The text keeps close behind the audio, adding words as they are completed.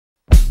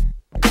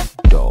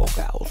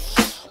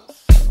Doghouse.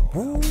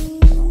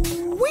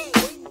 Woo-wee.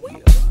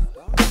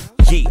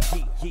 Yeah,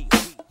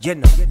 you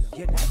know.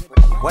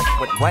 What?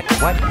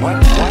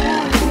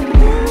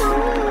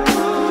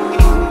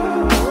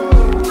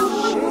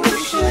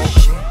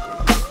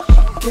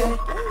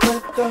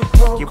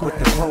 Get with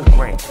the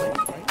program.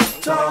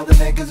 To all the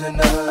niggas in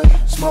the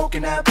hood,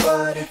 smoking that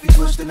bud. If you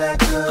twisting that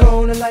good,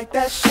 gonna like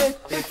that shit.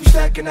 If you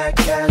stacking that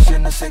cash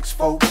in a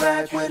 6-4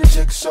 bag with a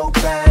chick so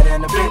bad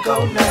and a big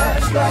old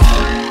ass, like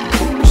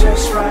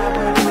just ride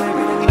with a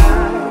nigga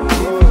tonight.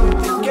 If you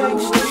with the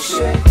gangsta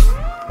shit,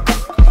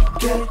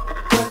 get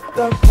with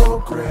the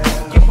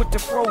program. Get with the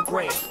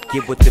program.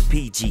 Get with the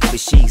PG for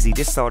Sheezy.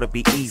 This ought to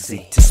be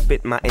easy. To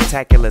spit my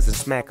entaculars and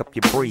smack up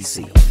your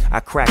breezy. I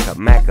crack a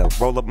Macca,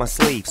 roll up my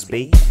sleeves,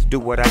 B. Do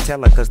what I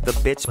tell her cause the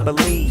bitch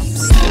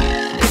believes.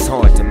 It's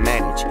hard to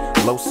manage.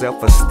 Low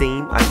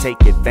self-esteem, I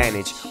take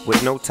advantage.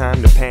 With no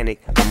time to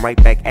panic, I'm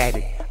right back at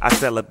it. I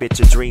sell a bitch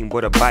a dream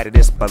with a bite of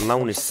this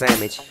bologna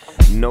sandwich.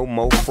 No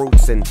more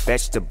fruits and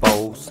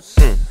vegetables.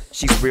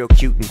 She's real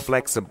cute and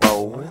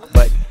flexible,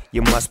 but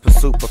you must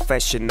pursue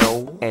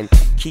professional and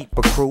keep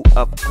a crew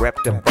of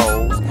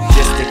reputables.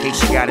 Just in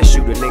case you gotta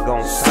shoot a nigga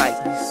on sight.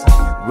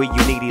 Where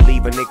you needy,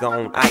 leave a nigga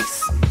on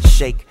ice.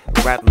 Shake,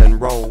 rattle and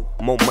roll,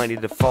 more money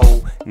to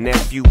fold.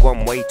 Nephew,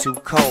 I'm way too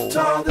cold.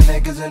 To all the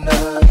niggas in the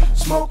hood,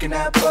 smoking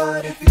that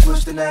bud. If you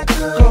twisting that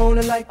good,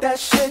 gonna like that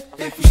shit.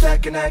 If you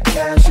stacking that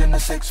cash in a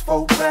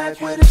 6-4 bag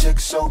with a chick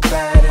so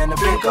bad and a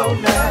big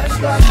old ass,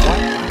 like what?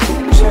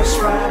 Just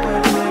ride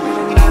with a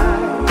nigga tonight.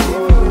 If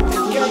you with the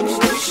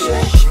gangsta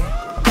shit,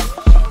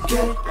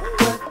 get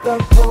with the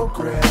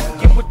program.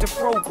 Get with the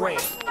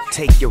program.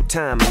 Take your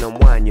time and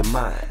unwind your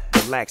mind.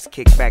 Relax,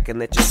 kick back and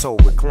let your soul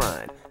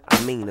recline. I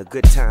mean, a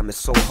good time is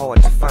so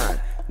hard to find.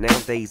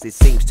 Nowadays it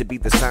seems to be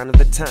the sign of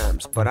the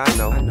times. But I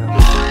know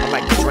I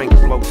like to drink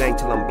and blow dang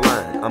till I'm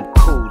blind. I'm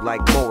cool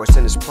like Morris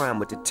in his prime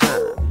with the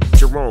time.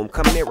 Jerome,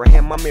 come nearer,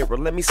 hand my mirror,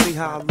 let me see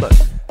how I look.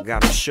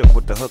 Got him shook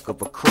with the hook of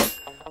a crook.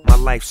 My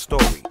life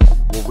story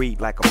will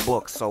read like a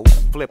book, so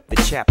flip the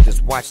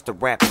chapters, watch the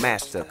rap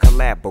master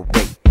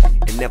collaborate.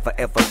 And never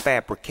ever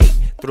fabricate.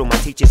 Through my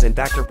teachers and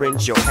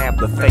doctrines, you'll have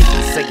the faith.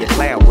 Say it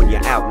loud when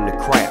you're out in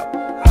the crowd.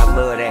 I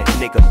love that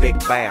nigga Big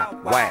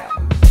Bow, wow.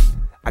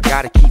 I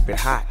gotta keep it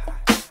hot.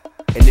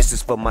 And this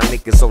is for my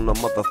niggas on the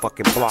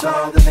motherfucking block. To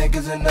all the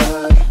niggas in the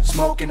hood,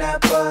 smoking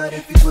that bud.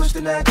 If you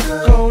twisting that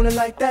good, gonna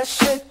like that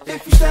shit.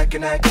 If you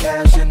stacking that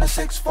cash in a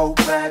 6-4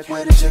 bag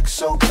with a chick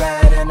so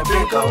bad and a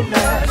big old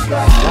ass,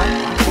 like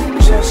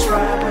what? Just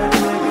ride with a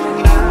nigga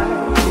tonight.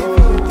 If you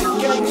with the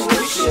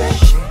gangsta shit,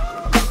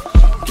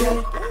 get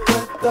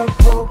with the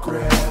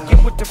program. Get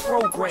with the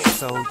program.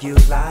 So you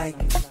like,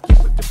 get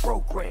with the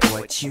program.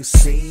 What you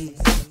see,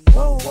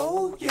 whoa,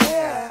 whoa,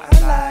 yeah, I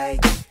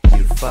like.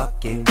 You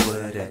fucking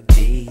with a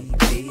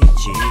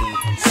DPG.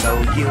 So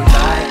you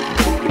like,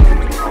 get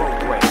with the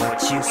program.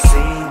 What you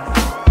see,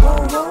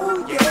 whoa,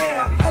 whoa,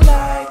 yeah, I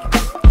like.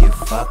 You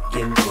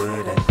fucking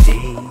with a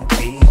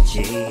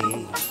DPG.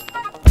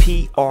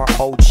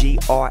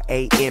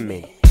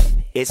 PROGRAM.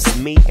 It's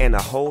me and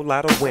a whole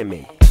lot of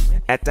women.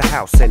 At the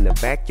house in the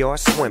backyard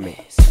swimming.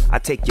 I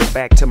take you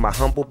back to my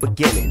humble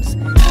beginnings.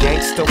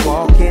 Gangsta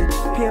walking,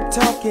 pimp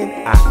talking.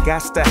 I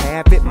gots to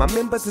have it, my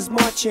members is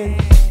marching.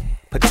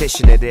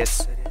 Petition to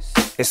this.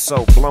 It's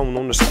so blown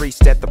on the streets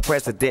that the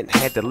president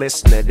had to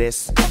listen to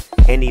this.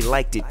 And he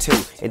liked it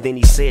too. And then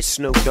he said,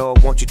 Snoop Dogg,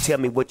 won't you tell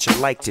me what you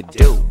like to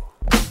do?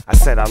 I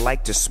said I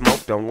like to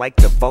smoke, don't like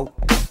to vote.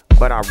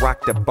 But I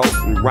rock the boat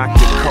and rock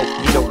the coat.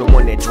 You know, the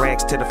one that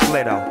drags to the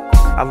flitto.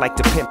 I like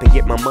to pimp and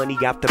get my money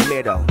out the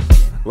middle.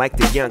 Like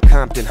the young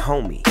Compton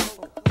homie,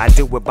 I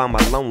do it by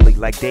my lonely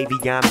like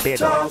Davion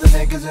Bitter. To all the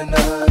niggas in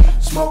the hood,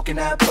 smoking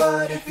that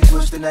bud. If you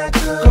twisting that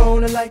good,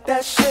 gonna like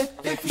that shit.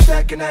 If you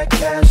stacking that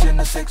cash in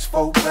a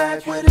 6-4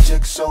 bag with a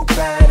chick so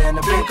bad and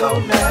a big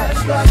old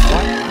ass, like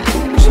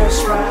what?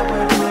 Just ride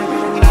with a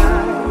nigga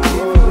tonight. If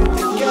you with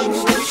the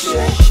gangsta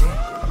shit,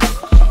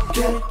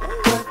 get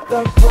with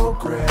the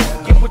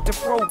program. Get with the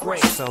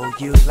program. So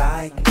you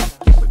like,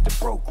 get with the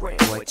program.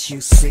 What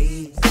you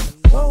see,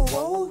 whoa,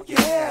 whoa,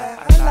 yeah,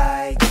 I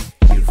like.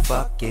 You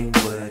fucking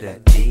with a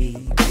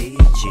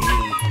DPG.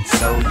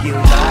 So you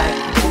like,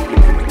 get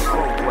with the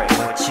program.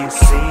 What you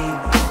see,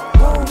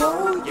 whoa,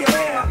 whoa,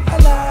 yeah, I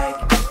like.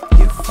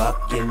 You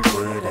fucking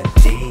with a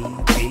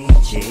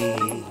DPG.